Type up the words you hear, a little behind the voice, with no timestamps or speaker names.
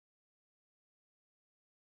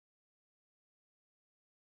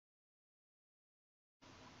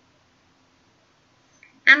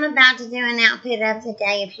I'm about to do an outfit of the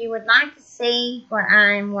day. If you would like to see what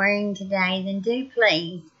I'm wearing today, then do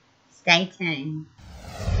please stay tuned.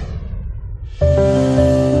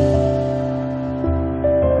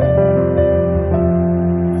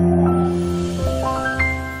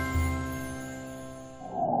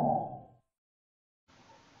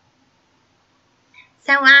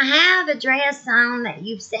 So I have a dress on that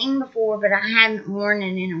you've seen before, but I haven't worn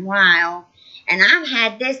it in a while. And I've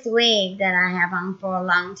had this wig that I have on for a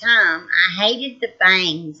long time. I hated the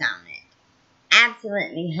bangs on it.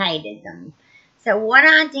 Absolutely hated them. So what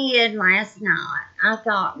I did last night, I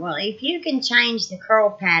thought, well, if you can change the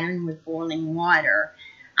curl pattern with boiling water,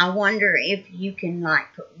 I wonder if you can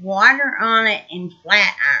like put water on it and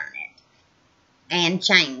flat iron it and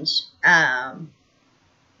change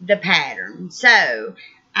the pattern. So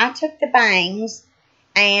I took the bangs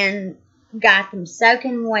and got them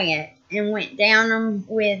soaking wet and went down them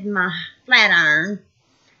with my flat iron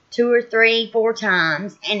 2 or 3, 4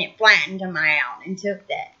 times, and it flattened them out and took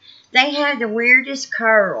that. They had the weirdest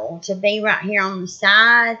curl to be right here on the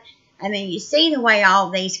side. I mean, you see the way all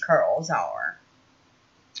these curls are.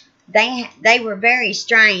 They were very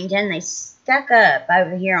strange, and they stuck up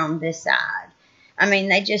over here on this side. I mean,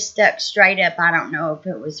 they just stuck straight up. I don't know if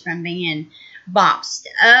it was from being boxed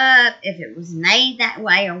up, if it was made that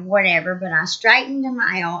way or whatever, but I straightened them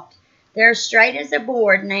out. They're straight as a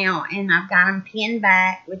board now, and I've got them pinned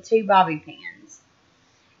back with 2 bobby pins.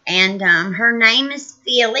 And her name is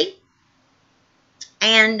Philly,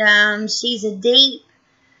 and she's a deep,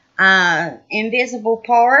 invisible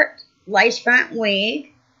part, lace front wig.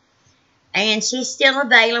 And she's still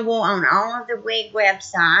available on all of the wig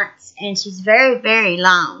websites, and she's very, very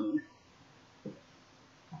long.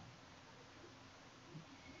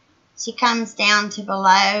 She comes down to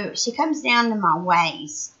below, she comes down to my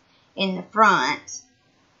waist in the front.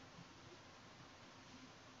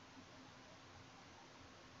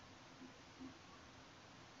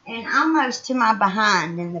 And almost to my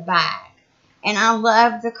behind in the back. And I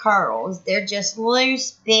love the curls. They're just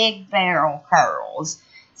loose, big barrel curls.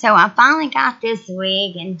 So I finally got this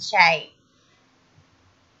wig in shape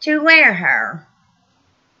to wear her.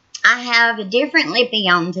 I have a different lippy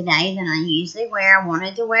on today than I usually wear. I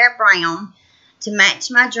wanted to wear brown to match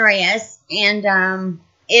my dress. And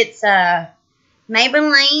it's a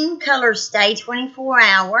Maybelline Color Stay 24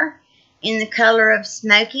 Hour in the color of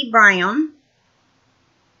smoky brown.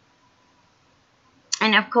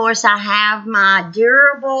 And of course I have my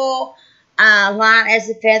durable light as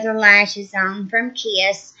a feather lashes on from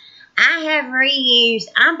Kiss. I have reused,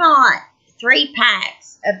 I bought 3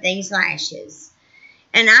 packs of these lashes.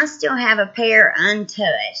 And I still have a pair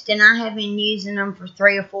untouched. And I have been using them for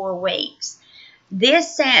 3 or 4 weeks.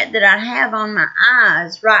 This set that I have on my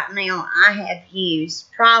eyes right now, I have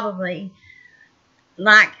used probably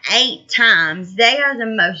like 8 times. They are the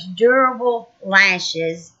most durable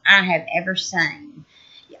lashes I have ever seen.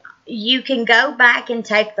 You can go back and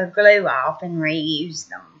take the glue off and reuse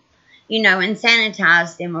them. You know, and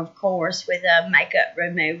sanitize them, of course, with a makeup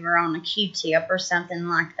remover on a Q-tip or something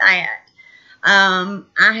like that. I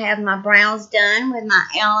have my brows done with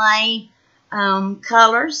my LA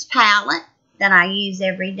Colors palette that I use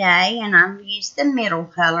every day. And I've used the middle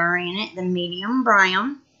color in it, the medium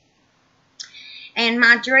brown. And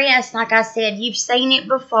my dress, like I said, you've seen it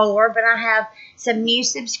before, but I have some new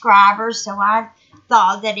subscribers, so I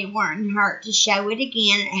thought that it wouldn't hurt to show it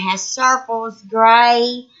again. It has circles,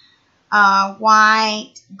 gray,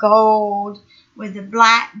 white, gold, with a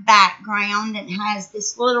black background. It has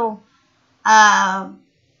this little, I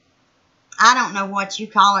don't know what you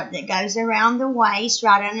call it, that goes around the waist,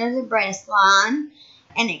 right under the breast line.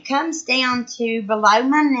 And it comes down to below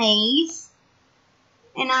my knees.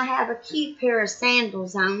 And I have a cute pair of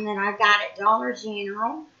sandals on that I got at Dollar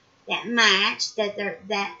General that match,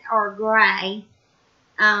 that are gray.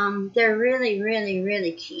 They're really, really,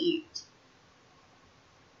 really cute.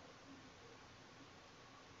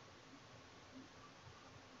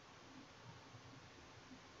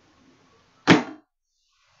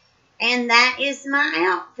 And that is my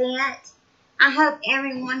outfit. I hope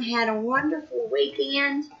everyone had a wonderful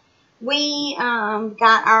weekend. We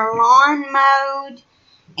got our lawn mowed.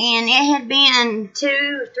 And it had been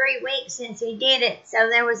 2 or 3 weeks since we did it, so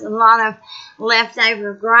there was a lot of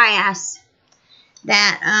leftover grass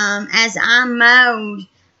that as I mowed,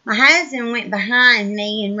 my husband went behind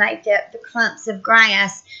me and raked up the clumps of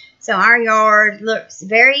grass, so our yard looks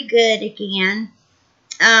very good again.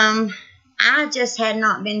 I just had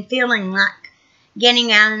not been feeling like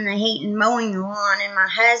getting out in the heat and mowing the lawn, and my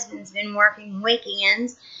husband's been working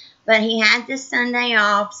weekends. But he had this Sunday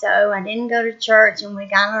off, so I didn't go to church, and we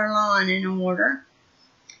got our lawn in order.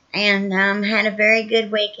 and had a very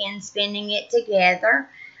good weekend spending it together,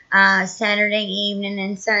 Saturday evening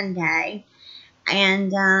and Sunday.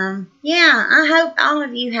 And yeah, I hope all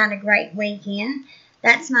of you had a great weekend.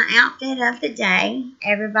 That's my outfit of the day.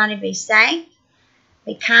 Everybody be safe,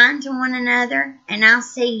 be kind to one another, and I'll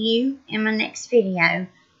see you in my next video.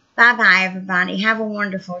 Bye-bye, everybody. Have a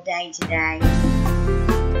wonderful day today.